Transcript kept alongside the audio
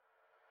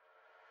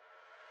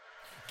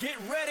Get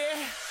ready.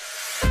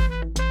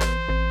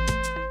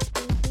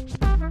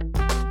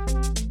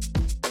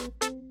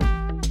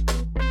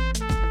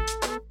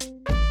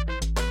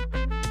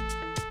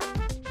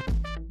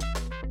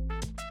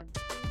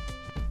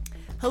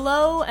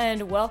 Hello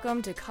and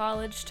welcome to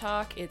College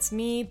Talk. It's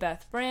me,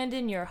 Beth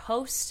Brandon, your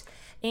host,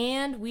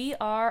 and we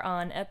are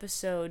on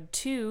episode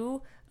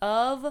 2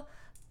 of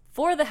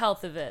For the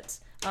Health of It.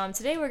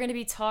 Today we're going to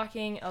be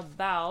talking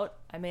about,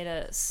 I made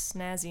a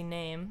snazzy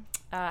name,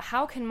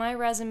 how can my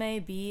resume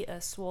be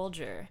a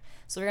swolger?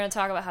 So we're going to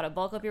talk about how to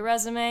bulk up your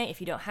resume. If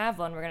you don't have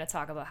one, we're going to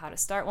talk about how to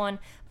start one,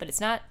 but it's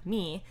not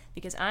me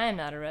because I am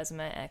not a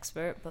resume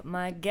expert, but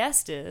my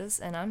guest is,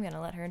 and I'm going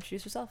to let her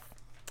introduce herself.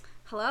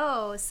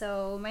 Hello,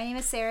 so my name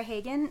is Sarah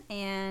Hagen,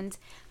 and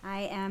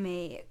I am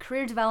a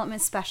career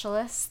development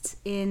specialist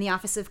in the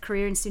Office of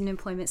Career and Student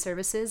Employment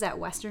Services at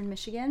Western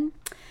Michigan.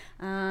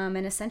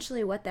 And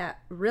essentially what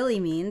that really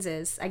means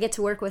is I get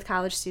to work with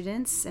college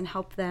students and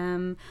help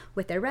them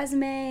with their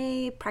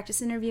resume,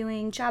 practice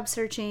interviewing, job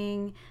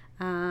searching.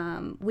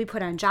 We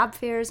put on job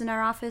fairs in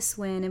our office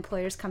when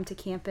employers come to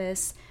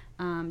campus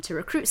to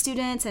recruit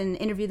students and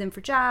interview them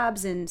for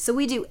jobs. And so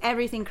we do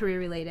everything career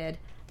related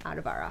out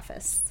of our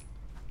office.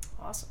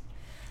 Awesome.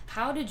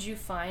 How did you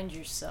find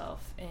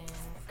yourself in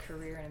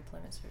career and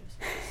employment services?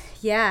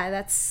 Yeah,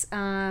 that's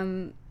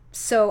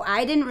so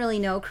I didn't really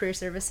know career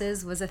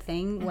services was a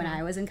thing when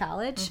I was in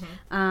college.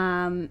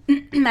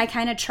 I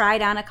kind of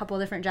tried on a couple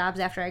different jobs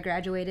after I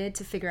graduated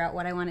to figure out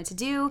what I wanted to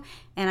do,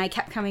 and I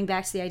kept coming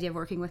back to the idea of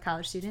working with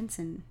college students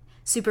and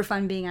super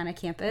fun being on a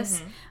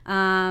campus. So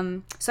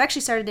I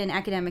actually started in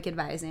academic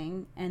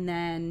advising and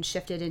then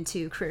shifted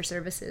into career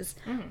services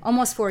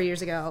almost 4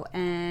 years ago.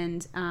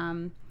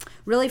 And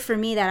really for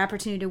me, that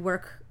opportunity to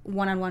work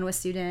one-on-one with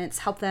students,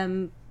 help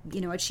them,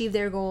 achieve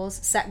their goals,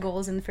 set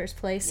goals in the first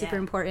place, super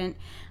important.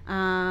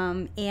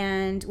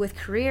 And with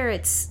career,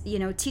 it's,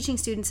 teaching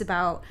students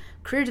about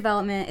career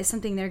development is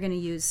something they're going to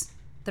use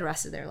the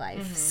rest of their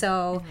life.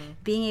 So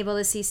being able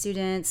to see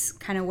students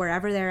kind of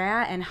wherever they're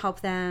at and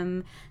help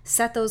them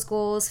set those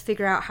goals,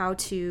 figure out how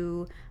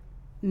to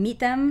meet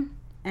them,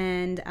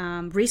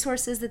 and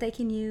resources that they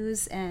can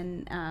use,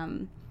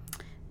 and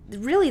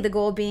really the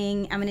goal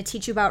being, I'm going to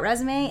teach you about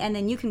resume and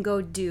then you can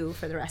go do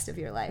for the rest of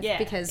your life.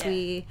 Because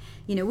we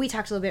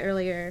talked a little bit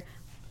earlier,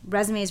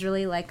 resume is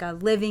really like a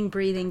living,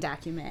 breathing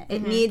document.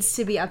 It needs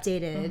to be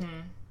updated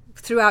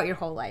throughout your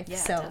whole life.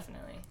 Definitely.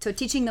 So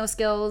teaching those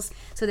skills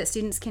so that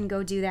students can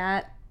go do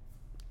that,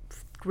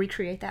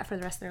 recreate that for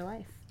the rest of their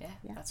life. Yeah.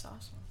 That's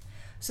awesome.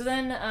 So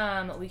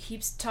then we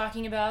keep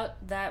talking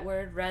about that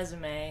word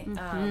resume.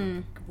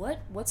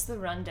 What's the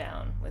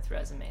rundown with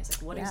resumes?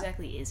 Like, what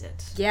exactly is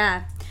it?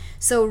 Yeah.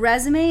 So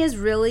resume is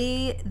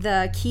really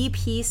the key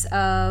piece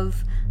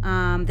of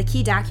the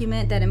key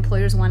document that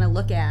employers want to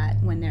look at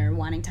when they're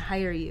wanting to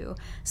hire you.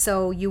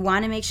 So you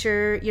want to make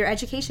sure your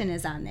education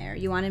is on there.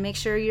 You want to make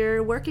sure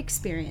your work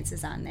experience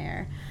is on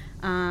there.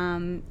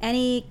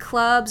 Any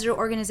clubs or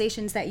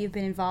organizations that you've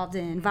been involved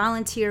in,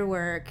 volunteer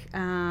work,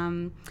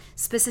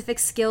 specific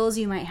skills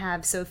you might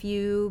have. So if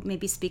you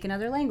maybe speak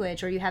another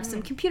language or you have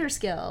some computer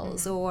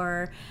skills,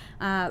 or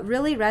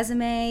really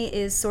resume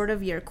is sort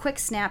of your quick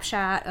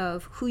snapshot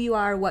of who you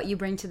are, what you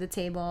bring to the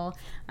table.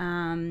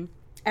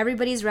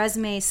 Everybody's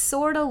resume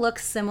sort of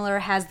looks similar,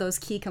 has those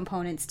key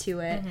components to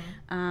it.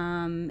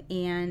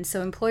 And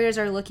so employers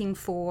are looking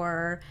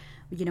for,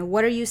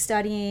 what are you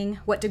studying?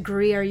 What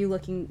degree are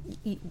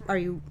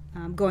you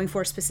going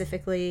for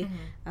specifically?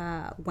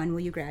 When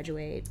will you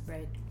graduate?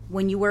 Right.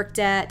 When you worked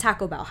at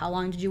Taco Bell, how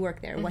long did you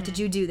work there? What did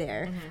you do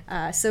there?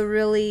 So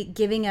really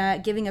giving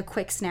a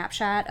quick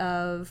snapshot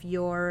of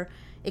your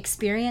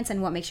experience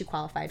and what makes you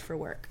qualified for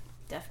work.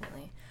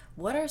 Definitely.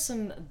 What are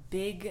some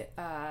big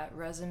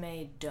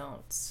resume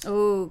don'ts?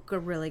 Oh,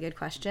 really good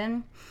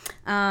question.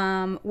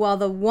 Well,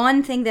 the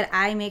one thing that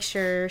I make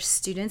sure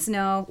students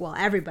know, well,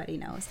 everybody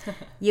knows,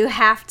 you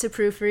have to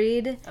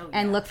proofread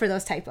and look for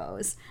those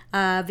typos.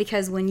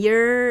 Because when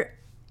you're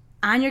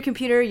on your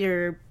computer,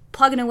 you're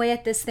plugging away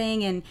at this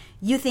thing and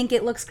you think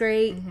it looks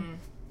great.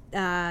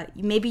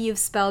 Maybe you've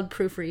spelled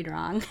proofread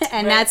wrong,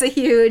 and that's a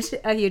huge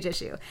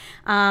issue.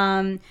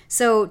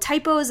 So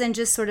typos and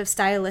just sort of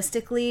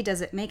stylistically, does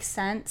it make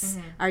sense?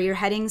 Are your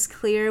headings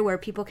clear where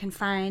people can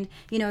find,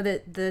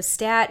 the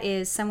stat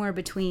is somewhere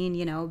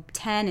between,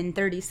 10 and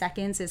 30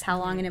 seconds is how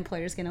long an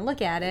employer is going to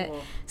look at it.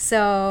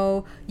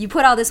 So you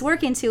put all this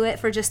work into it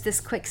for just this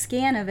quick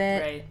scan of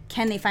it. Right.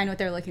 Can they find what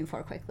they're looking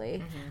for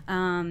quickly?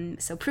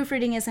 So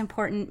proofreading is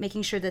important,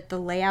 making sure that the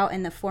layout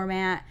and the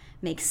format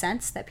makes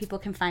sense, that people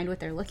can find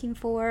what they're looking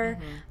for.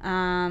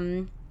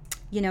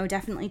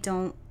 Definitely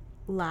don't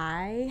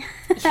lie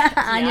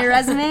on your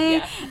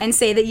resume and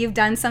say that you've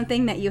done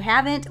something that you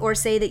haven't, or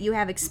say that you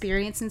have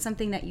experience in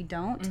something that you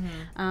don't.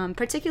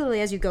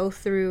 Particularly as you go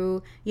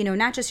through,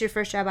 not just your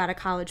first job out of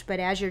college, but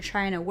as you're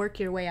trying to work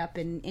your way up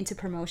into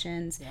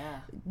promotions.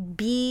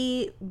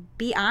 Be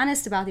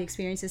honest about the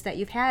experiences that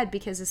you've had,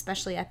 because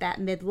especially at that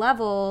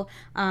mid-level,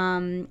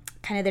 kind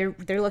of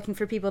they're looking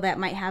for people that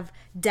might have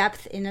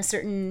depth in a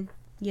certain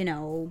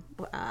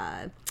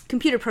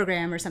computer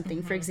program or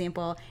something, for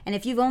example, and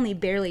if you've only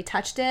barely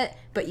touched it,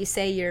 but you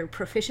say you're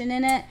proficient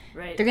in it,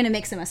 Right. they're going to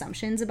make some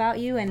assumptions about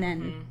you, and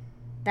then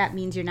that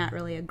means you're not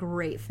really a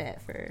great fit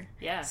for.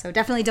 Yeah. So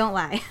definitely don't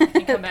lie.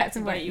 Can come back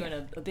to bite you in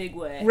a big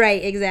way.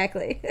 Right,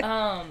 exactly.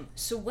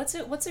 So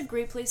what's a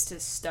great place to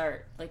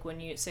start? Like when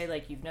you say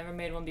like you've never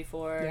made one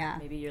before, Yeah.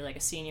 maybe you're like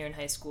a senior in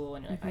high school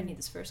and you're like, I need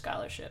this for a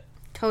scholarship.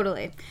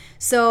 Totally.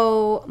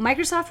 So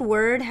Microsoft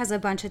Word has a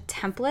bunch of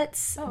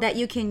templates that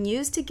you can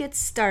use to get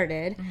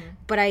started,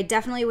 but I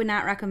definitely would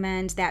not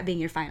recommend that being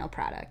your final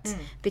product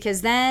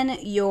because then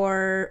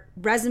your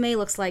resume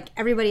looks like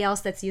everybody else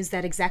that's used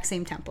that exact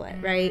same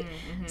template, right?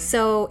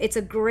 So it's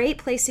a great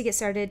place to get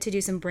started to do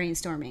some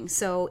brainstorming.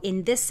 So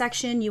in this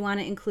section, you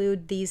want to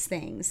include these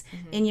things.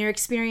 In your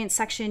experience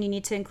section, you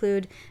need to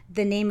include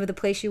the name of the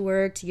place you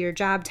worked, your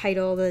job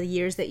title, the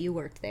years that you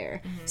worked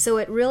there. So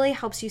it really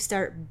helps you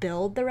start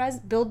building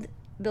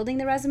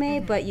the resume,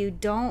 but you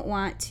don't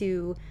want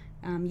to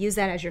use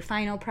that as your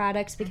final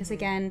product because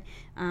again,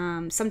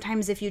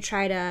 sometimes if you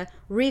try to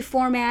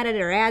reformat it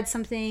or add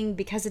something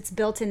because it's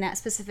built in that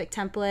specific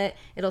template,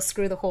 it'll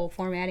screw the whole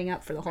formatting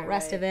up for the whole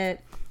rest of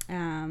it.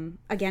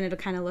 Again, it'll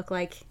kind of look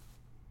like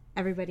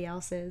everybody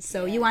else's.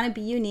 So you want to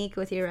be unique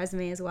with your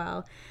resume as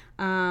well.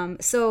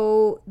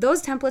 So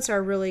those templates are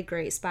a really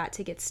great spot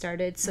to get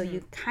started so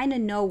you kind of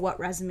know what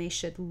resume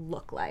should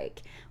look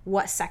like,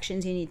 what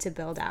sections you need to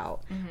build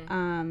out.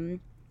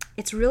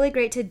 It's really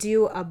great to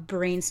do a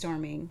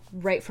brainstorming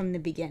right from the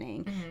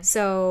beginning.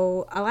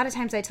 So a lot of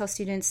times I tell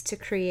students to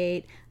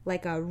create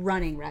like a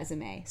running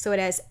resume. So it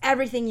has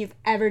everything you've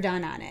ever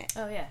done on it.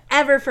 Oh, yeah.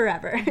 Ever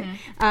forever.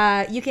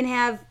 You can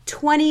have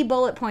 20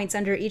 bullet points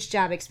under each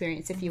job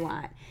experience if you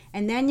want.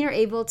 And then you're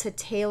able to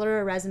tailor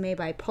a resume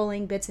by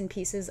pulling bits and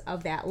pieces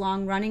of that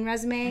long running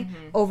resume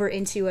over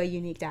into a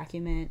unique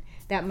document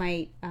that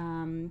might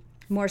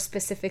more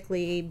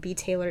specifically be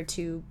tailored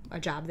to a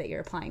job that you're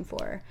applying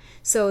for.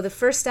 So the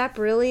first step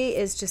really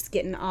is just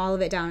getting all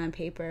of it down on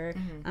paper.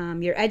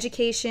 Your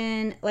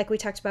education, like we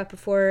talked about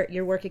before,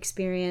 your work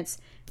experience,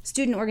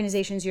 student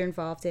organizations you're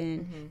involved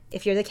in.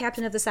 If you're the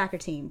captain of the soccer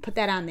team, put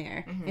that on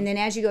there. And then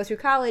as you go through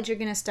college, you're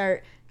going to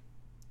start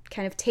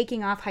kind of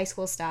taking off high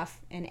school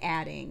stuff and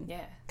adding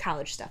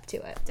college stuff to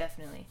it.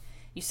 Definitely.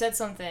 You said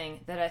something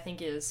that I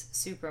think is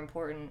super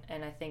important,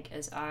 and I think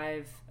as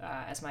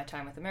as my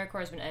time with AmeriCorps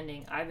has been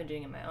ending, I've been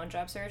doing in my own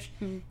job search,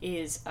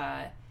 is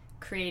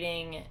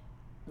creating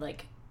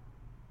like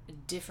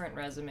different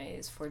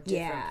resumes for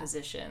different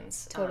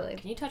positions. Totally.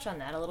 Can you touch on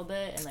that a little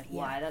bit and like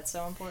why that's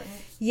so important?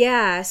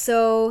 Yeah,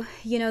 so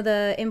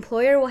the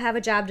employer will have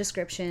a job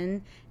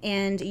description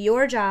and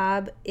your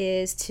job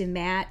is to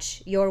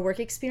match your work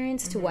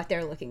experience to what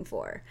they're looking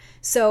for.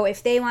 So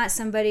if they want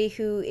somebody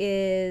who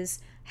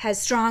has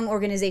strong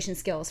organization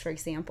skills, for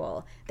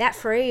example, that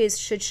phrase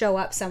should show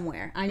up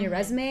somewhere on your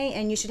resume,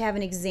 and you should have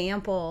an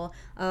example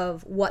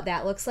of what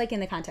that looks like in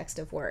the context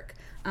of work.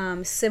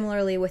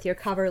 Similarly with your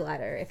cover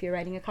letter, if you're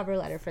writing a cover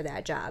letter for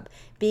that job,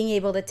 being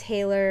able to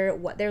tailor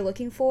what they're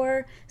looking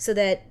for so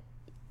that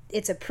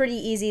it's a pretty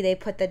easy, they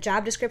put the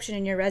job description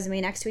and your resume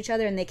next to each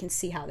other and they can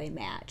see how they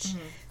match.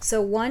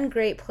 So one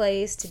great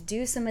place to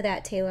do some of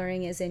that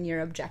tailoring is in your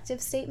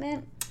objective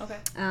statement. Okay.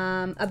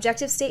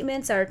 Objective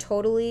statements are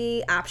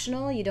totally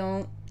optional. You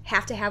don't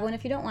have to have one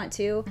if you don't want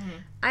to.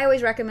 I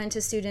always recommend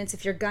to students,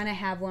 if you're going to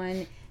have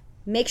one,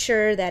 make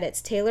sure that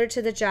it's tailored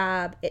to the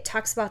job. It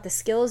talks about the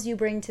skills you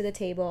bring to the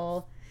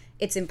table.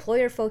 It's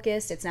employer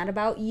focused. It's not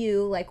about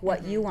you, like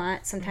what you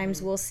want.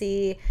 Sometimes we'll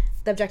see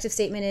the objective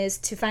statement is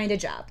to find a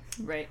job.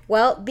 Right.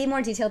 Well, be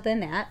more detailed than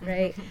that,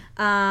 right?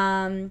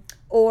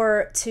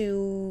 Or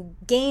to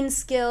gain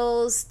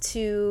skills,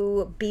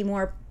 to be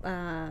more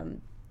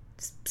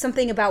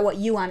something about what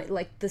you want,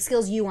 like the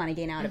skills you want to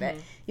gain out of it.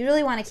 You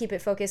really want to keep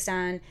it focused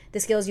on the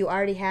skills you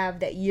already have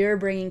that you're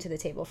bringing to the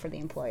table for the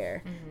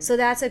employer. So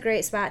that's a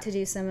great spot to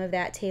do some of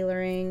that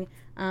tailoring.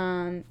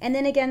 And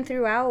then again,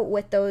 throughout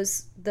with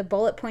the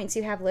bullet points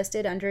you have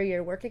listed under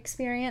your work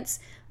experience,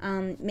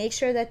 make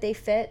sure that they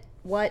fit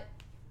what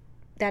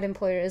that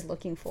employer is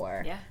looking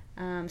for.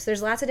 Yeah. So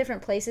there's lots of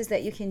different places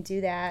that you can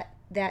do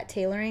that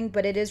tailoring,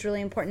 but it is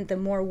really important. The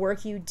more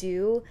work you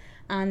do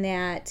on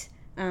that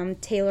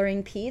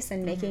tailoring piece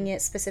and making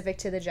it specific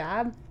to the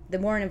job, the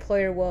more an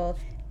employer will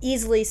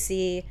easily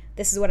see,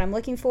 this is what I'm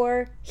looking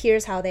for,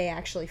 here's how they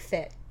actually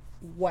fit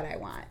what I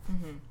want.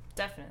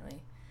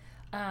 Definitely.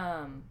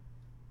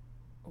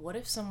 What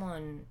if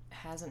someone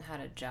hasn't had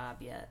a job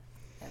yet,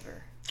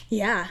 ever?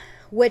 Yeah,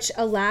 which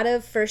a lot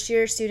of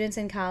first-year students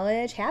in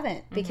college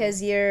haven't,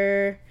 because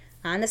you're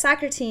on the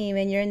soccer team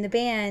and you're in the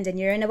band and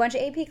you're in a bunch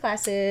of AP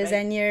classes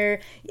and you're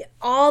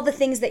all the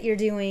things that you're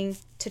doing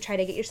to try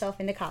to get yourself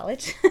into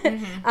college.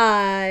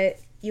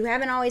 You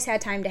haven't always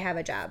had time to have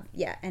a job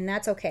yet, and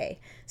that's okay.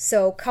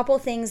 So couple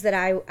things that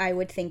I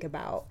would think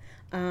about.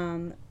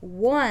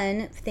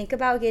 One, think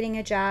about getting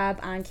a job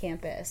on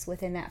campus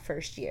within that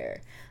first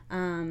year.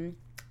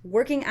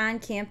 Working on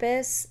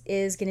campus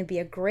is going to be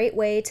a great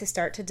way to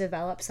start to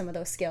develop some of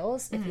those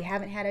skills if you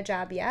haven't had a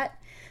job yet.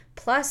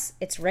 Plus,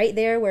 it's right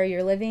there where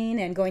you're living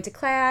and going to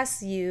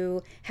class.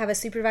 You have a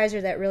supervisor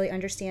that really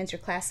understands your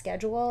class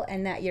schedule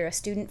and that you're a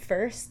student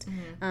first.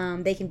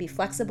 They can be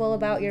flexible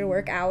about your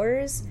work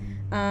hours.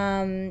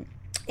 And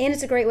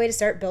it's a great way to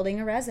start building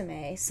a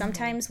resume.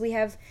 Sometimes we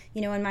have,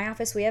 in my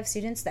office, we have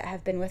students that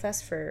have been with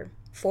us for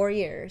 4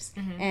 years.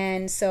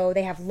 And so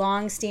they have a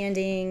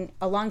long-standing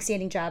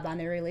job on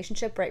their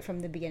relationship right from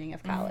the beginning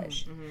of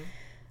college.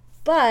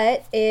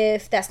 But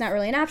if that's not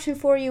really an option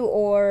for you,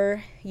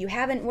 or you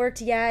haven't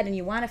worked yet and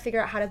you want to figure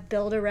out how to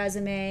build a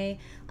resume,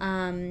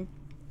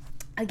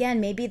 again,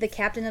 maybe the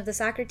captain of the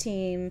soccer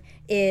team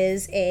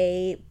is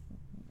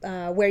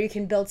where you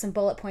can build some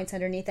bullet points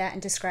underneath that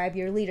and describe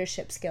your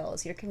leadership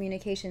skills, your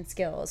communication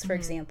skills, for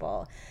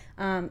example.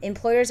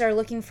 Employers are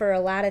looking for a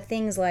lot of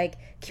things like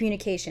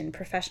communication,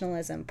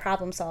 professionalism,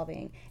 problem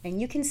solving,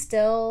 and you can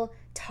still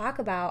talk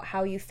about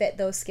how you fit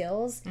those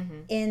skills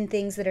in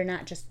things that are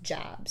not just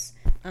jobs.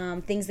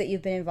 Things that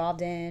you've been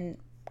involved in,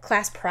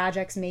 class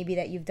projects maybe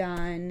that you've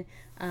done.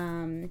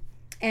 And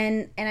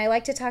I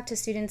like to talk to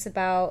students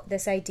about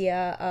this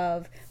idea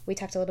of, we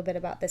talked a little bit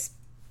about this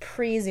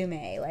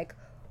pre-resume, like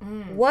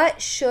what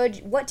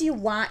do you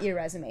want your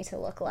resume to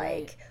look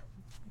like?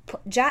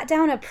 Jot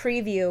down a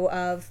preview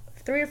of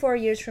 3 or 4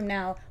 years from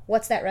now,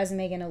 what's that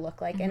resume going to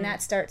look like? And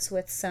that starts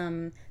with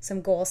some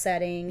goal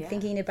setting,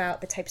 thinking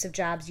about the types of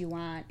jobs you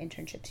want,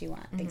 internships you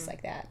want, things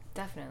like that.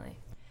 Definitely.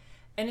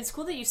 And it's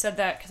cool that you said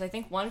that, because I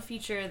think one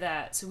feature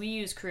so we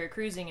use Career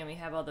Cruising and we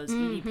have all those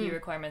EDP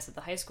requirements at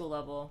the high school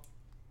level.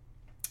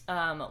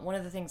 One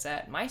of the things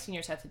that my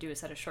seniors have to do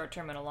is set a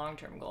short-term and a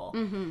long-term goal.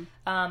 And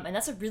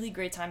that's a really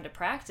great time to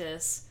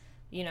practice.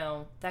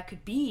 That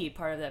could be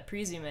part of that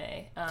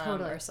pre-resume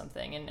or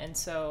something. And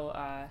so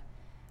I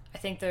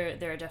think there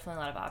are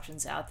definitely a lot of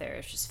options out there.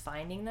 It's just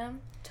finding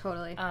them.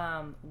 Totally.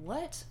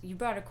 You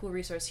brought a cool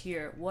resource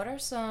here. What are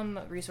some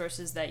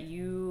resources that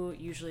you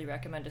usually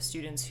recommend to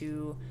students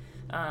who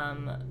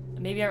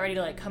maybe aren't ready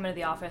to come into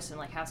the office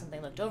and have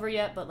something looked over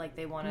yet, but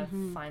they want to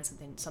find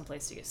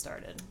someplace to get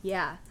started?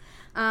 Yeah.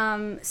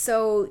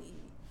 So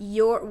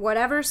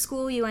whatever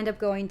school you end up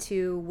going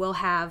to will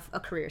have a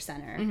career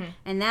center,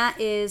 and that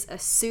is a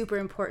super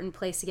important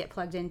place to get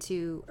plugged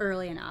into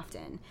early and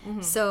often.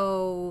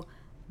 So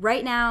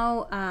right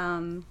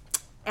now,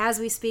 as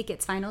we speak,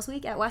 it's finals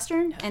week at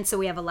Western, and so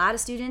we have a lot of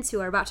students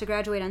who are about to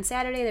graduate on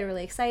Saturday. They're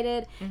really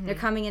excited. They're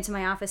coming into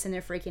my office and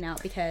they're freaking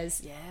out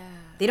because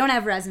they don't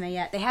have a resume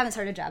yet. They haven't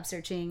started job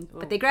searching,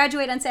 but they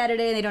graduate on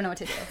Saturday and they don't know what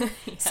to do.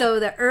 So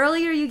the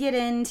earlier you get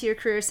into your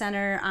career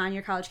center on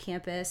your college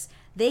campus,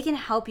 they can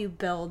help you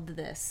build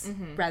this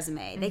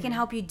resume. They can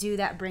help you do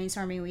that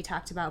brainstorming we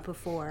talked about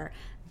before,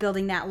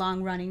 building that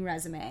long-running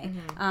resume.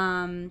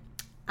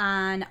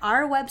 On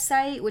our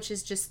website, which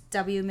is just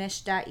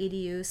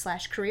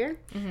wmich.edu/career,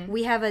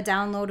 we have a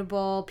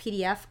downloadable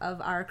PDF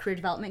of our career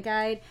development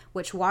guide,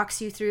 which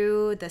walks you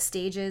through the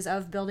stages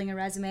of building a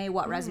resume,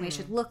 what resume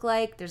should look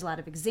like. There's a lot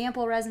of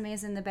example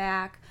resumes in the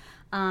back.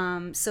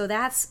 So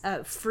that's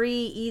a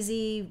free,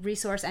 easy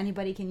resource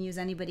anybody can use,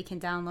 anybody can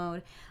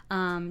download.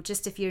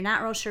 Just if you're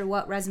not real sure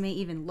what resume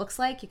even looks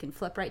like, you can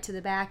flip right to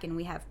the back, and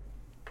we have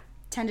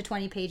 10 to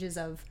 20 pages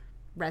of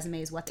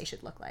resumes, what they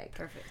should look like.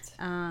 Perfect.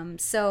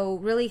 So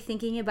really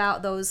thinking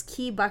about those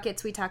key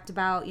buckets we talked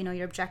about,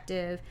 your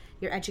objective,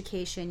 your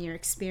education, your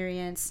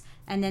experience,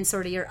 and then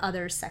sort of your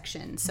other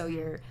section. So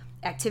your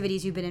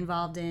activities you've been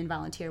involved in,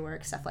 volunteer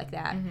work, stuff like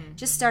that.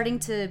 Just starting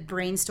to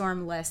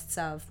brainstorm lists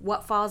of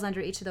what falls under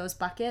each of those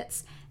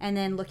buckets, and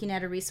then looking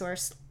at a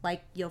resource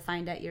like you'll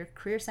find at your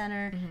career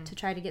center to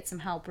try to get some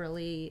help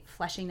really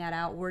fleshing that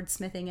out,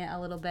 wordsmithing it a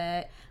little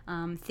bit,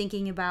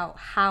 thinking about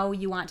how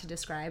you want to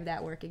describe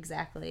that work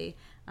exactly.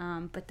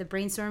 But the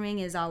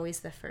brainstorming is always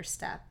the first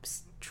step.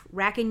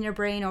 Racking your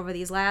brain over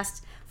these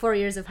last 4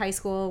 years of high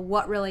school,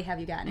 what really have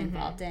you gotten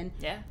involved in?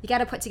 You got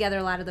to put together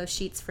a lot of those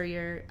sheets for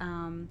your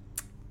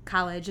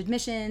college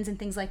admissions and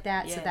things like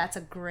that. So that's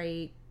a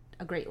great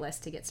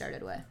list to get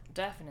started with.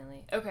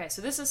 Definitely. Okay,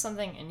 so this is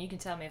something, and you can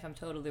tell me if I'm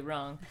totally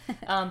wrong,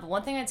 but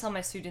one thing I tell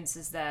my students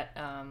is that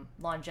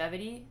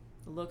longevity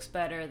looks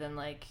better than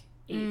 8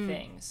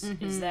 things.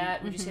 Is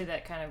that, would you say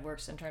that kind of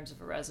works in terms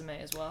of a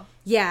resume as well?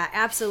 Yeah,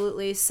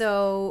 absolutely.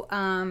 So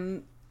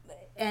and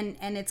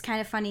it's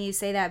kind of funny you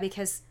say that,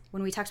 because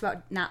when we talked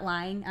about not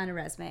lying on a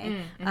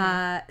resume,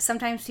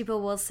 sometimes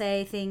people will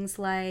say things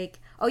like,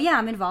 oh yeah,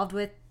 I'm involved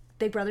with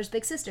Big Brothers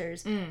Big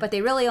Sisters, but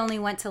they really only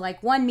went to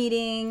one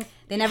meeting,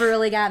 they never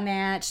really got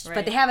matched,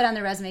 but they have it on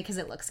their resume because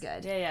it looks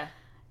good.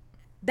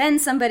 Then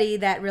somebody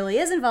that really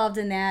is involved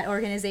in that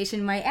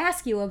organization might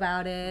ask you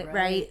about it,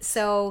 right?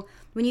 So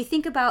when you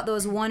think about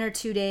those 1 or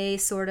 2 day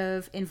sort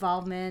of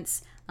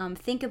involvements,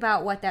 think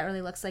about what that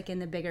really looks like in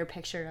the bigger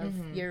picture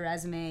of your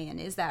resume, and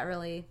is that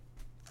really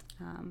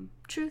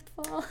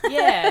truthful?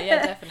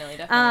 Definitely.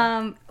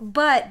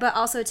 But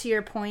also to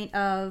your point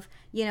of,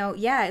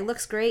 it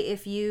looks great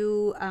if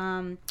you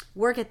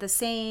work at the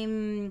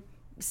same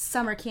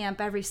summer camp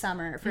every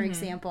summer, for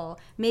example.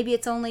 Maybe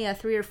it's only a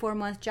 3 or 4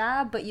 month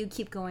job, but you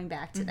keep going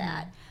back to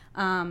that.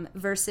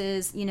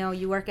 versus,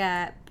 you work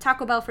at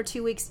Taco Bell for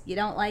 2 weeks, you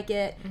don't like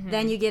it,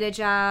 then you get a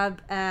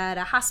job at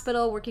a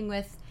hospital working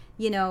with,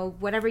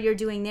 whatever you're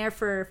doing there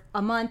for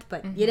a month,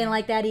 but you didn't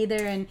like that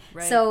either. And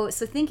so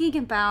thinking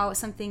about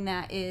something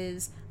that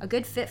is a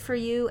good fit for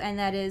you and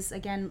that is,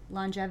 again,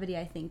 longevity,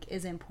 I think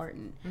is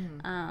important.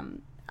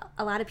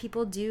 A lot of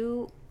people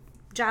do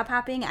job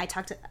hopping. I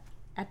talked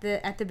at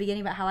the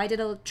beginning about how I did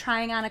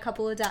trying on a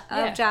couple of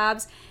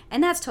jobs,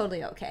 and that's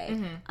totally okay.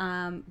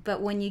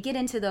 But when you get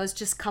into those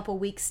just couple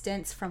week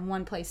stints from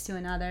one place to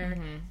another,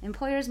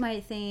 employers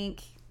might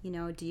think,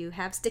 do you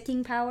have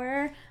sticking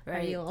power? Are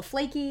you a little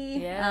flaky?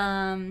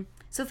 Yeah.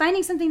 So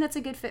finding something that's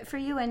a good fit for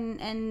you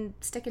and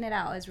sticking it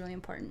out is really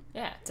important.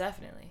 Yeah,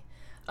 definitely.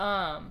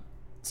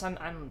 So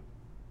I'm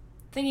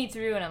thinking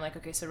through, and I'm like,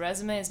 okay, so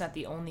resume is not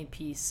the only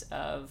piece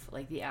of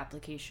like the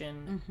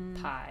application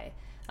pie.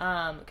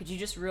 Could you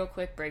just real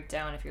quick break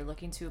down, if you're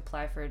looking to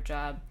apply for a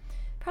job,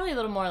 probably a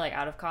little more like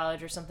out of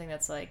college or something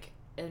that's like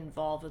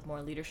involved with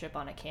more leadership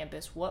on a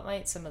campus, what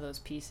might some of those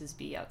pieces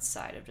be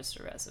outside of just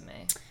a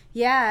resume?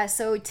 Yeah,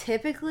 so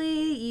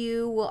typically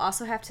you will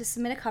also have to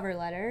submit a cover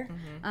letter,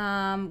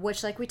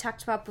 which, like we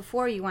talked about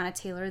before, you want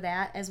to tailor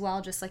that as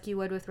well, just like you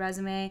would with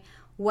resume.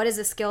 What is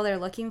a skill they're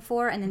looking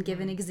for, and then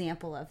give an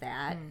example of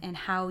that and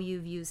how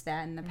you've used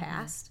that in the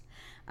past.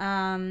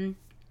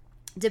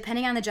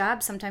 Depending on the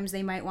job, sometimes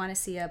they might want to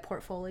see a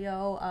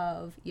portfolio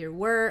of your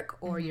work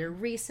or your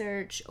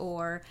research,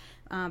 or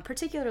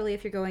particularly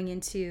if you're going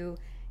into,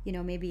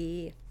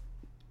 maybe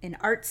an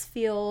arts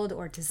field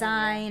or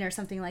design or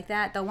something like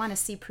that, they'll want to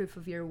see proof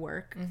of your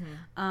work.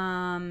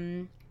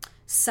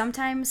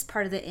 Sometimes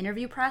part of the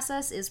interview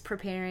process is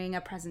preparing a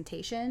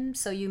presentation.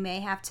 So you may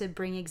have to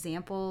bring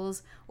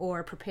examples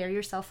or prepare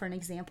yourself for an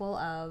example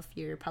of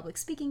your public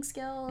speaking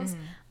skills.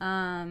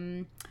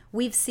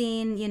 We've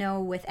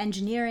seen, with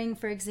engineering,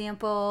 for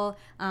example,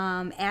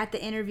 at the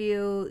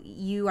interview,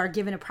 you are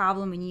given a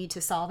problem and you need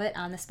to solve it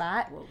on the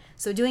spot. Whoa.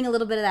 So doing a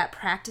little bit of that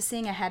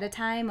practicing ahead of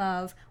time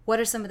of what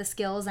are some of the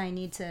skills I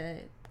need to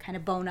kind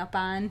of bone up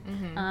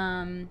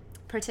on,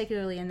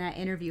 particularly in that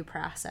interview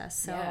process.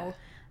 So.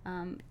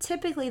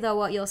 Typically, though,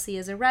 what you'll see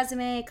is a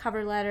resume,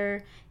 cover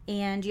letter,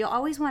 and you'll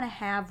always want to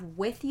have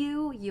with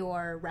you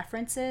your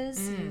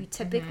references. You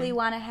typically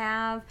want to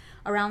have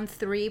around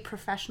 3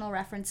 professional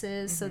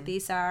references. So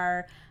these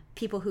are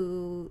people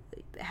who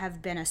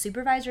have been a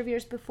supervisor of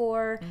yours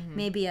before,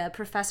 maybe a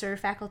professor,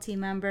 faculty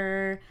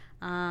member.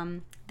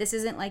 This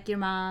isn't like your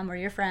mom or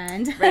your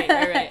friend.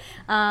 Right.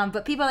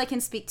 But people that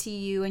can speak to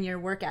you and your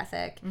work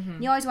ethic.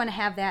 You always want to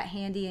have that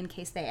handy in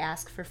case they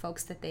ask for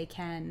folks that they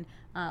can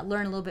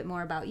learn a little bit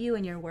more about you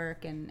and your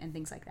work and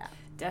things like that.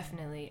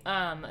 Definitely.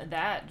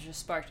 That just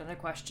sparked another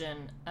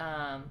question.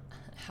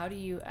 How do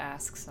you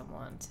ask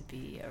someone to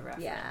be a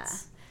reference? Yeah.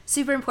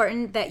 Super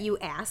important that you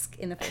ask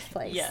in the first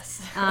place.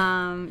 Yes.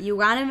 You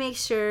want to make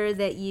sure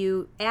that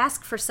you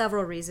ask for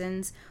several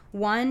reasons.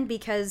 One,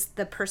 because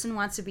the person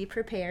wants to be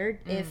prepared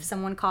if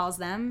someone calls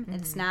them.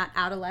 It's not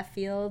out of left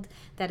field,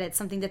 that it's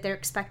something that they're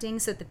expecting,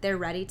 so that they're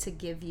ready to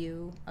give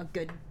you a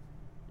good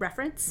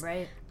reference.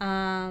 Right.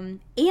 And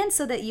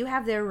so that you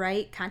have their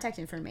right contact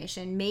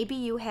information. Maybe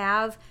you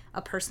have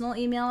a personal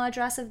email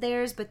address of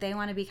theirs, but they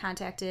want to be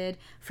contacted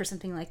for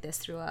something like this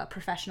through a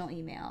professional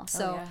email.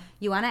 So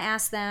you want to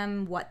ask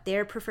them what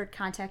their preferred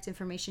contact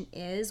information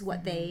is,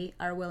 what they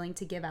are willing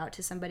to give out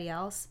to somebody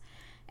else.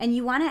 And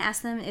you want to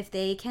ask them if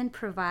they can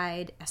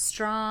provide a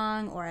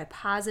strong or a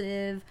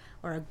positive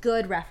or a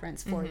good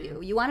reference for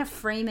you. You want to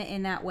frame it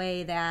in that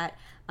way that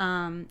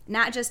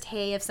not just,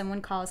 hey, if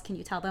someone calls, can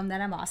you tell them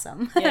that I'm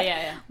awesome?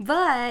 Yeah.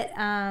 But,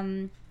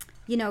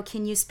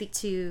 can you speak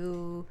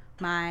to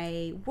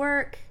my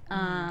work?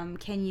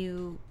 Can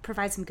you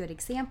provide some good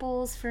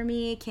examples for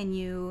me? Can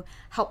you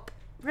help?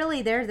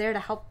 Really, they're there to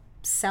help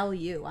sell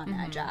you on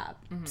that job.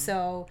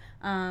 So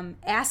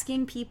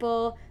asking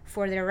people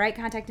for their right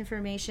contact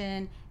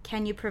information,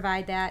 can you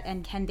provide that,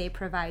 and can they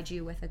provide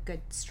you with a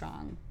good,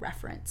 strong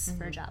reference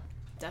for a job?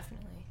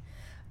 Definitely.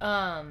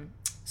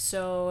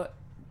 So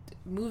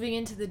moving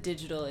into the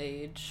digital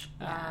age,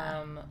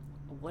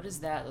 what does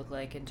that look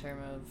like in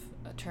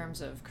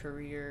terms of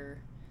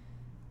career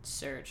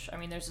search? I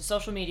mean, there's a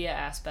social media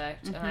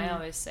aspect, and I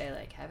always say,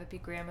 like, have it be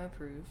grandma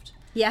approved.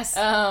 Yes,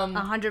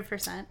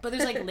 100%. But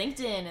there's like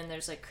LinkedIn, and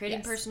there's like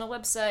creating personal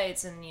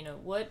websites, and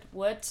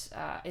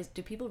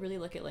do people really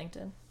look at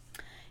LinkedIn?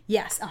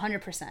 Yes,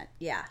 100%.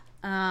 Yeah.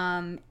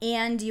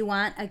 And you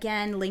want,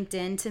 again,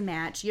 LinkedIn to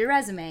match your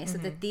resume so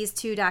that these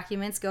two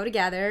documents go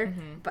together,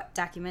 but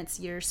documents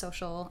your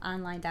social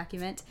online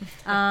document,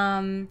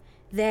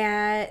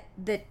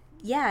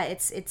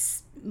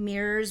 it's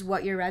mirrors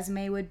what your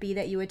resume would be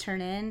that you would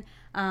turn in.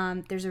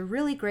 There's a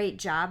really great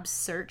job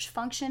search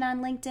function on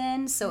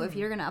LinkedIn. So if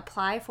you're going to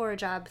apply for a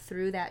job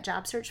through that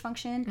job search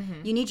function,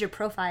 you need your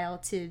profile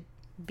to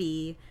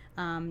be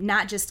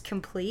not just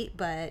complete,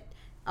 but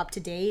up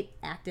to date,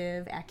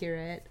 active,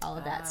 accurate, all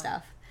of that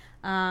stuff.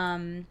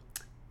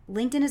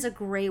 LinkedIn is a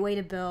great way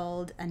to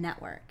build a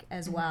network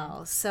as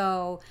well.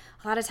 So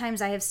a lot of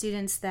times I have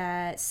students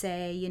that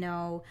say,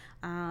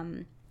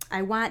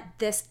 I want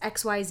this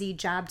XYZ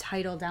job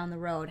title down the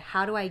road.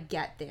 How do I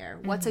get there?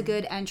 What's a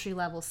good entry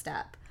level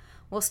step?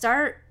 Well,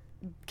 start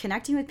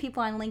connecting with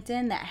people on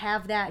LinkedIn that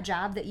have that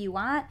job that you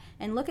want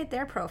and look at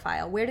their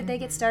profile. Where did they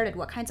get started?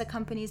 What kinds of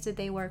companies did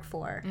they work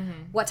for?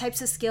 What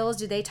types of skills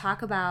do they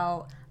talk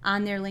about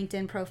on their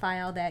LinkedIn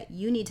profile that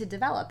you need to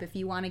develop if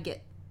you want to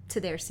get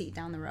to their seat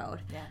down the road?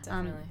 Yeah,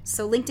 definitely.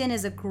 So LinkedIn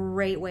is a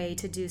great way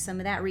to do some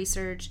of that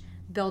research,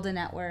 build a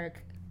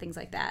network, things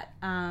like that.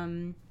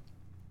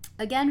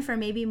 Again, for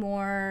maybe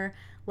more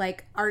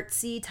like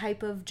artsy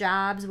type of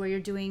jobs where you're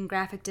doing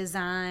graphic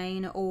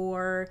design,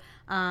 or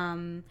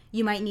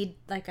you might need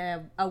like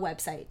a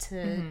website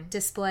to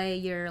display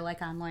your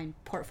like online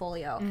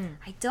portfolio.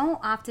 I don't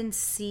often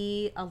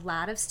see a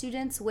lot of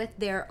students with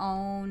their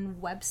own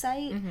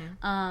website,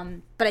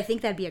 but I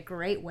think that'd be a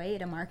great way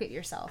to market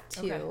yourself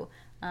too. Okay.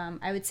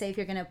 I would say if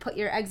you're going to put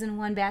your eggs in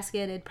one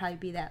basket, it'd probably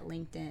be that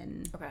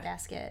LinkedIn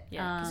basket.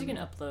 Yeah, because you can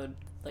upload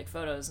like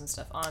photos and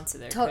stuff onto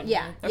there.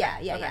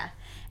 Yeah.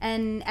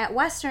 And at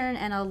Western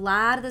and a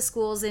lot of the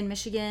schools in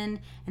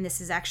Michigan, and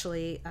this is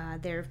actually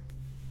they're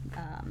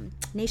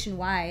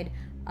nationwide,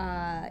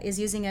 is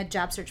using a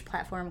job search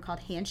platform called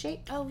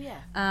Handshake. Oh,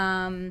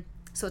 yeah.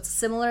 So it's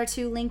similar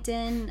to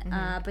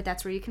LinkedIn, but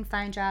that's where you can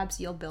find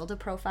jobs. You'll build a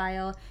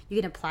profile. You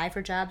can apply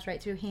for jobs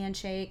right through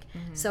Handshake.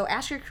 So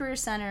ask your career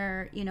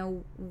center,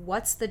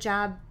 what's the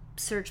job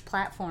search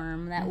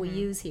platform that we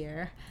use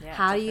here? Yeah,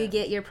 how do you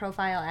get your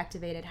profile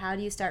activated? How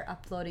do you start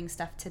uploading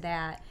stuff to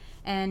that?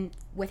 And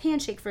with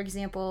Handshake, for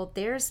example,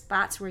 there's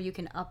spots where you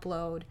can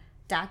upload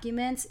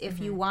documents.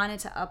 If you wanted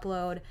to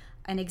upload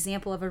an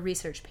example of a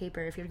research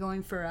paper, if you're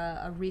going for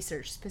a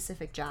research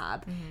specific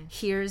job,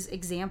 here's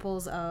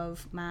examples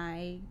of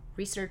my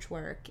research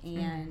work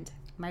and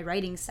my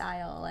writing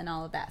style and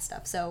all of that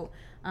stuff. So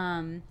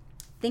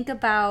think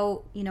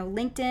about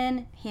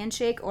LinkedIn,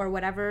 Handshake, or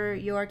whatever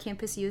your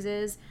campus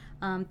uses.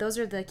 Those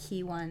are the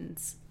key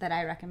ones that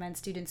I recommend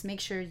students make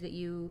sure that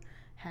you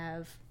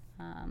have,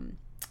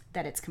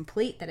 that it's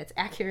complete, that it's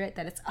accurate,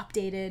 that it's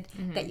updated,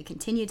 that you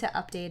continue to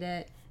update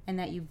it, and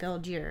that you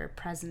build your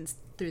presence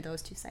through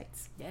those two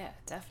sites. Yeah,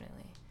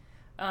 definitely.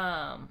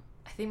 I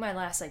think my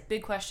last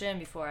big question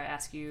before I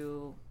ask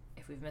you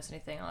if we've missed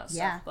anything, all that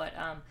stuff. But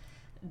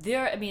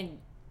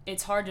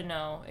it's hard to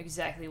know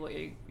exactly what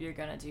you're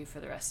gonna do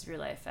for the rest of your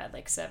life at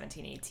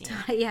 17, 18.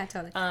 Yeah,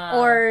 totally.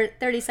 Or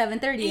 37,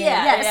 38.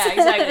 Yeah,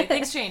 exactly.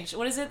 Things change.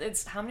 What is it?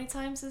 It's how many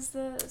times is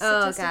the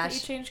statistic that you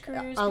change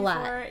careers before?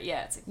 Lot.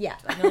 Yeah, it's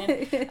a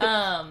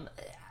million.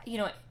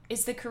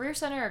 Is the career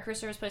center or career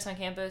service place on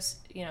campus,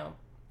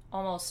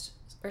 almost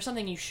or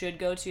something you should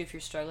go to if you're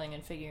struggling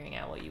and figuring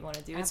out what you want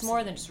to do? Absolutely. It's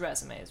more than just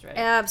resumes, right?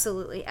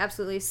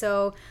 Absolutely.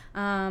 So,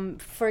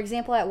 for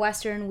example, at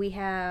Western, we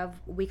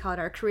call it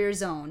our career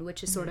zone,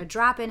 which is sort of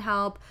drop-in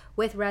help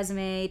with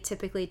resume,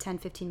 typically 10,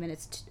 15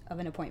 minutes of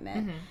an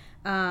appointment.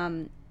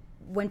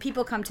 When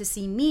people come to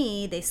see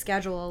me, they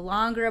schedule a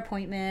longer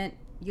appointment,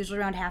 usually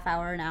around half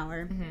hour, an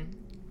hour,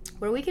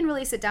 where we can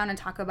really sit down and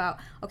talk about,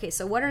 okay,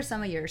 so what are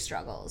some of your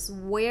struggles?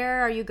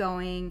 Where are you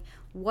going?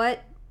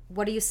 What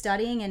are you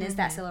studying, and is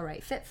that still a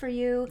right fit for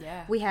you?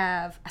 Yeah. We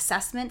have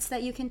assessments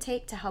that you can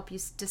take to help you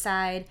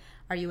decide,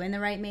 are you in the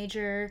right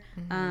major?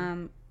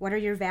 What are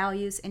your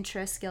values,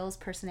 interests, skills,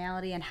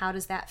 personality, and how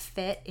does that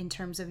fit in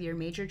terms of your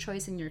major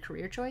choice and your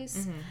career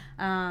choice?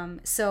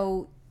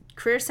 So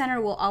Career Center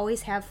will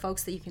always have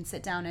folks that you can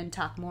sit down and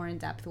talk more in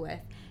depth with,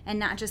 and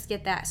not just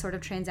get that sort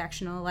of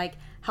transactional,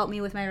 help me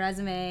with my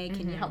resume,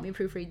 can you help me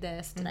proofread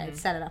this, did I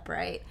set it up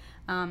right?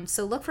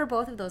 So look for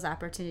both of those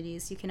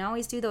opportunities. You can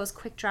always do those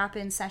quick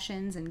drop-in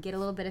sessions and get a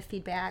little bit of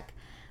feedback,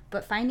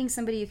 but finding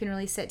somebody you can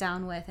really sit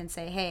down with and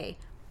say, hey,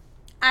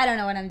 I don't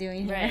know what I'm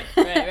doing here.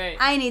 Right.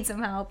 I need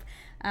some help.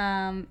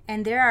 And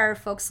there are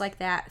folks like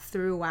that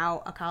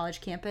throughout a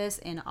college campus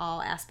in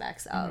all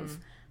aspects of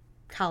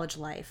college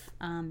life.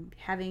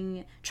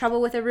 Having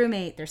trouble with a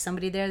roommate, there's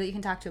somebody there that you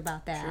can talk to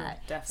about that. Sure,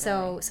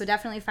 definitely. So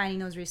definitely finding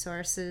those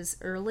resources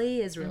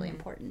early is really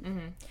important.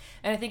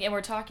 And I think, and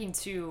we're talking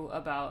too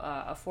about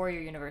a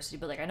four-year university,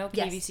 but I know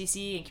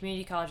KVCC and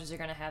community colleges are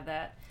going to have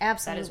that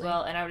as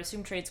well. And I would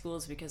assume trade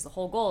schools, because the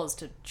whole goal is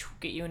to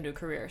get you into a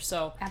career.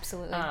 So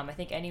absolutely, I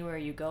think anywhere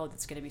you go,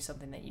 that's going to be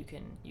something that you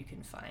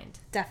can find.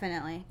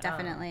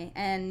 Definitely.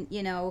 And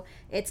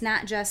it's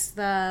not just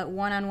the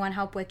one-on-one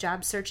help with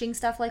job searching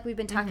stuff like we've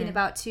been talking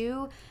about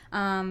too.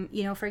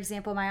 For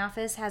example, my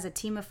office has a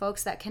team of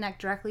folks that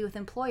connect directly with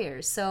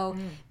employers. So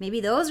maybe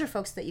those are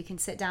folks that you can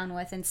sit down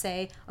with and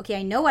say, okay,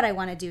 I know what I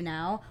want to do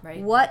now.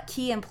 Right. What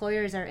key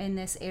employers are in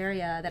this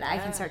area that I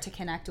can start to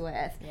connect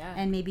with,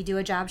 and maybe do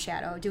a job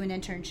shadow, do an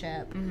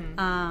internship.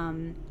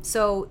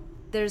 So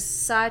there's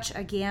such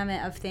a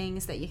gamut of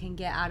things that you can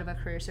get out of a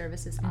career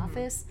services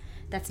office.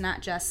 That's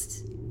not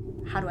just,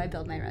 how do I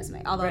build my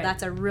resume? Although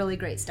that's a really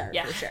great start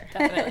for sure.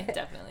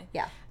 Definitely.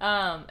 Yeah.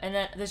 And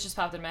then this just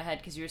popped in my head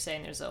because you were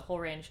saying there's a whole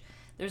range.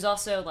 There's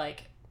also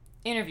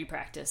interview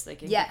practice,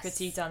 if you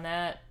critiqued on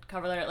that,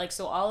 cover letter,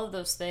 so all of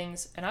those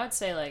things. And I would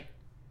say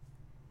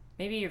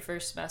maybe your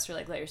first semester,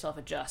 let yourself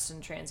adjust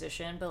and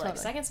transition, but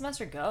second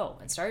semester, go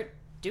and start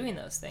doing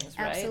those things,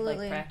 right?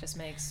 Absolutely. Like practice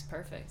makes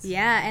perfect.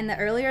 Yeah, and the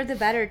earlier the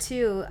better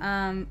too.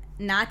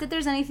 Not that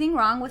there's anything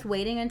wrong with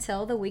waiting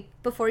until the week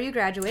before you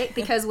graduate,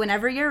 because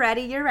whenever you're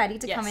ready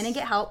to come in and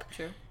get help.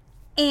 True.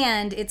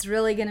 And it's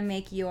really going to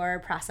make your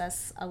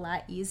process a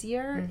lot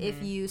easier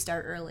if you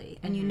start early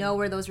and you know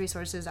where those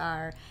resources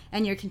are,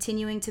 and you're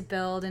continuing to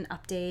build and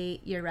update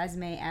your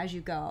resume as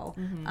you go.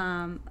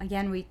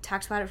 Again, we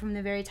talked about it from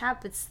the very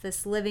top. It's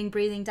this living,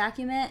 breathing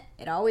document.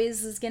 It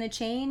always is going to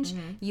change.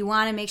 You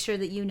want to make sure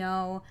that you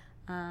know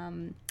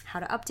how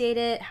to update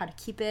it, how to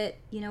keep it,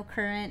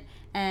 current,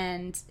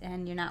 and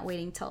you're not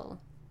waiting till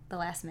the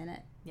last minute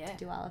to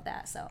do all of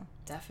that. So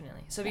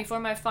definitely. So before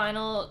my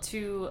final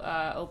two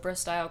Oprah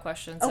style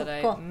questions that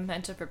I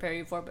meant to prepare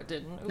you for but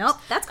didn't. Oops. Nope,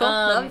 that's cool.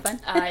 That'll be fun.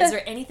 Is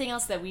there anything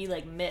else that we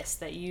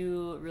missed that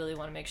you really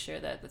want to make sure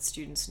that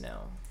students know?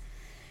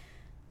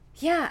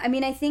 Yeah, I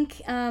mean, I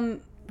think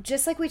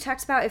just like we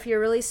talked about, if you're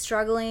really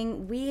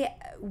struggling,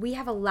 we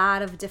have a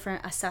lot of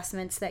different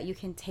assessments that you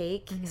can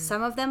take.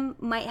 Some of them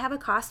might have a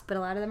cost, but a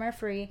lot of them are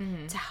free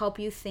to help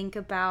you think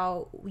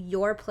about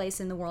your place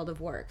in the world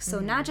of work. So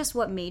not just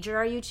what major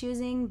are you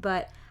choosing,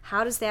 but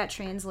how does that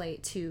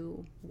translate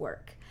to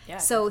work? Yeah,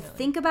 so definitely.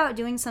 think about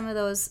doing some of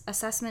those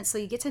assessments so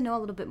you get to know a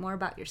little bit more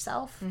about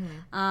yourself,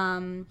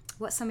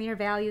 what some of your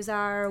values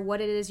are, what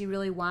it is you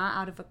really want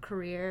out of a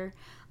career,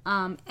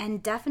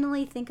 and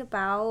definitely think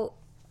about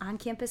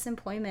on-campus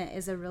employment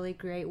is a really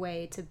great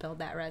way to build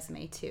that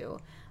resume too.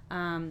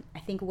 I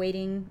think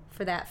waiting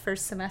for that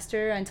first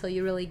semester until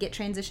you really get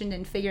transitioned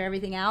and figure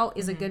everything out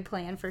is a good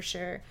plan for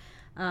sure.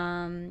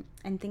 And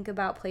think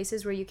about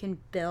places where you can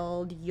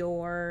build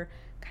your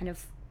kind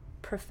of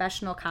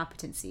professional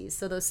competencies.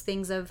 So those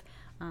things of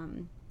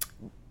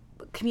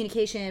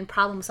communication,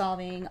 problem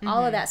solving,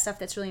 all of that stuff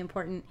that's really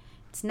important.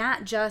 It's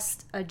not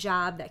just a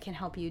job that can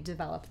help you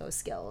develop those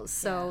skills.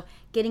 So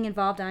getting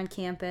involved on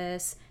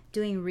campus,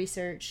 doing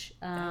research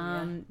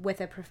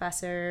with a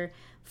professor,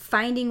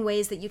 finding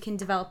ways that you can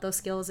develop those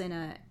skills in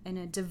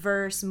a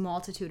diverse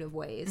multitude of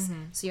ways.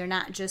 So you're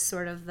not just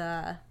sort of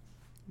the,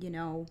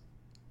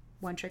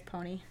 one-trick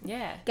pony.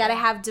 Yeah. Gotta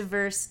have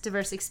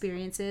diverse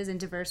experiences and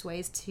diverse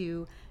ways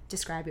to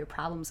describe your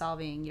problem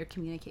solving, your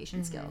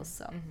communication skills.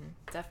 So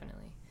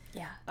definitely.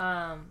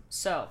 Yeah.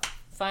 So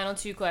final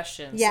two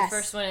questions. Yes. The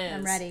first one is,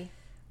 I'm ready.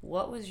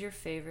 What was your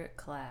favorite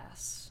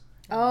class?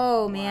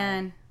 Oh,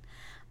 man.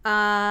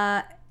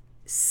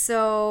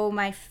 So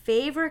my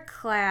favorite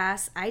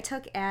class I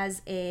took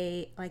as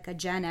a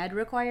gen ed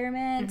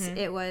requirement.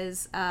 It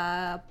was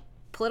a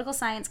political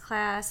science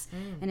class,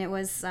 and it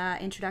was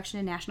Introduction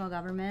to National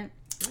Government.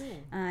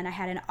 And I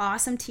had an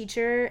awesome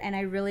teacher, and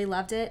I really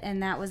loved it,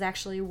 and that was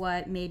actually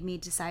what made me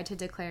decide to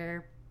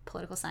declare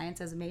political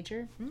science as a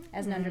major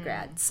as an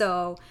undergrad.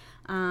 So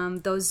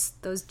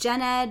those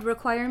gen ed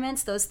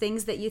requirements, those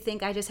things that you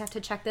think I just have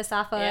to check this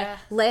off a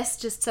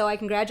list just so I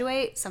can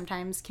graduate,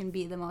 sometimes can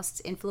be the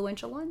most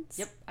influential ones.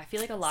 Yep. I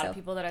feel like a lot of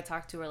people that I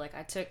talk to are like,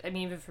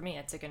 even for me,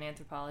 I took an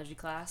anthropology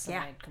class and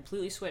I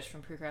completely switched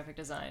from pre-graphic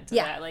design to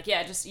that.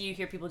 Just you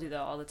hear people do that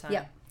all the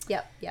time.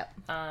 Yep.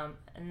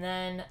 And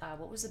then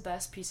what was the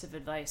best piece of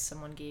advice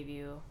someone gave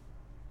you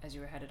as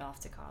you were headed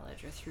off to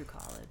college or through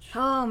college?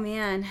 Oh,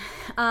 man.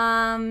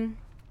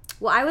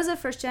 Well, I was a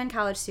first-gen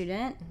college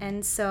student,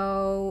 and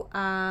so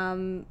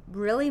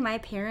really my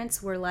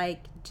parents were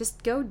like,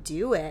 just go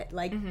do it.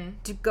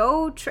 To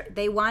go,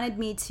 they wanted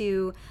me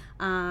to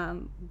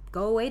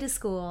go away to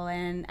school,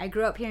 and I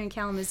grew up here in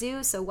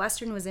Kalamazoo, so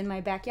Western was in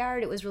my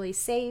backyard. It was really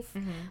safe,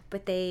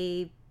 but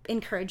they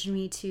encouraged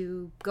me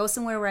to go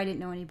somewhere where I didn't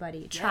know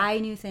anybody, try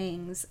new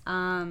things.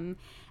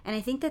 And I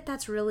think that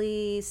that's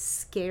really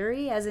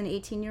scary as an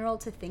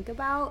 18-year-old to think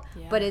about,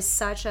 but is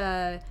such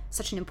an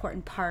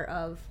important part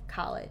of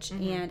college.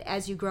 And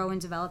as you grow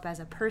and develop as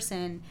a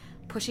person,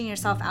 pushing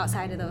yourself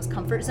outside of those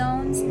comfort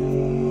zones.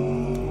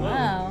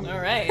 Wow. All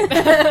right.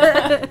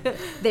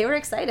 They were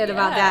excited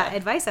about that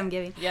advice I'm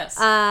giving. Yes.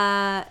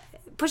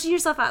 Pushing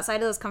yourself outside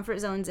of those comfort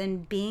zones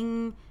and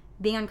being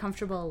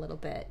uncomfortable a little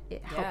bit,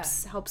 it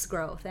helps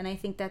growth. And I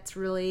think that's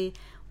really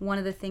one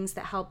of the things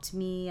that helped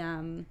me,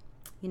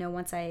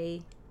 once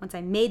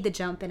I made the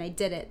jump and I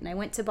did it, and I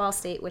went to Ball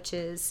State, which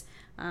is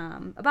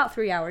about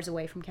 3 hours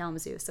away from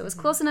Kalamazoo. So it was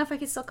close enough I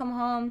could still come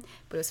home,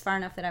 but it was far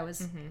enough that I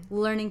was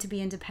learning to be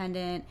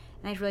independent.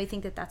 And I really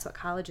think that that's what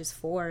college is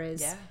for,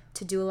 is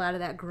to do a lot of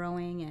that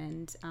growing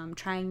and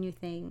trying new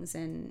things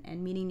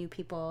and meeting new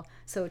people.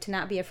 So to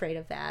not be afraid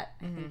of that,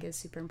 I think is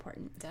super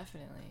important.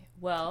 Definitely.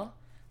 Well,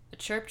 a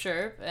chirp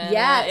chirp. And,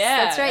 yes,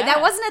 that's right. That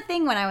wasn't a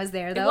thing when I was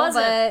there, though. It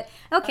wasn't.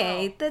 But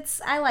okay,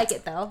 I like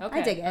it though. Okay.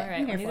 I dig it. All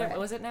right. I'm here for What it.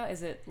 was it now?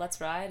 Is it Let's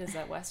Ride? Is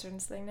that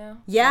Western's thing now?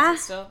 Yeah. Is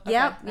it still? Okay.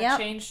 Yep. That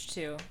changed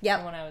too.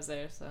 From when I was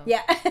there. So.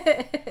 Yeah.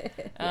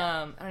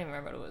 I don't even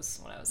remember what it was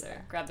when I was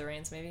there. Grab the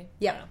Reins, maybe.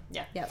 Yep. I don't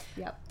know. Yeah.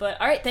 Yep. But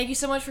all right, thank you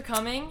so much for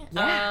coming.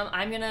 Yeah.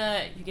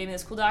 You gave me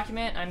this cool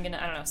document. I'm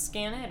gonna,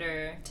 scan it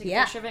or take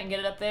a picture of it and get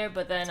it up there.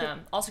 But then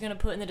also gonna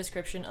put in the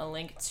description a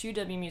link to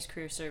WMU's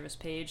career service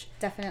page.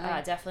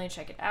 Definitely. Definitely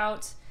check it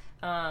out.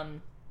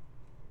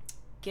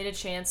 Get a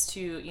chance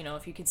to,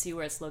 if you can see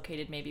where it's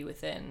located, maybe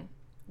within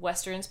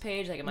Western's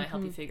page. Like, it might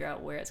help you figure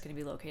out where it's going to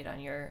be located on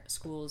your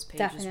school's page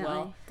Definitely, as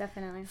well.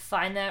 definitely.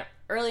 Find that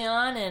early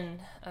on and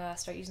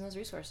start using those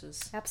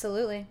resources.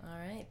 Absolutely. All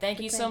right. Thank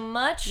you so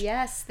much.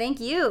 Yes, thank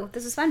you.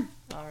 This was fun.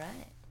 All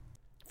right.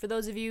 For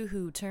those of you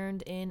who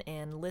turned in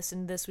and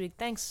listened this week,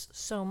 thanks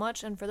so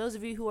much. And for those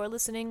of you who are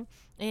listening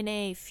in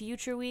a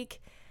future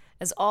week,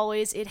 as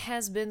always, it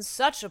has been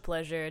such a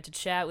pleasure to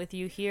chat with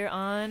you here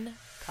on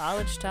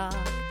College Talk.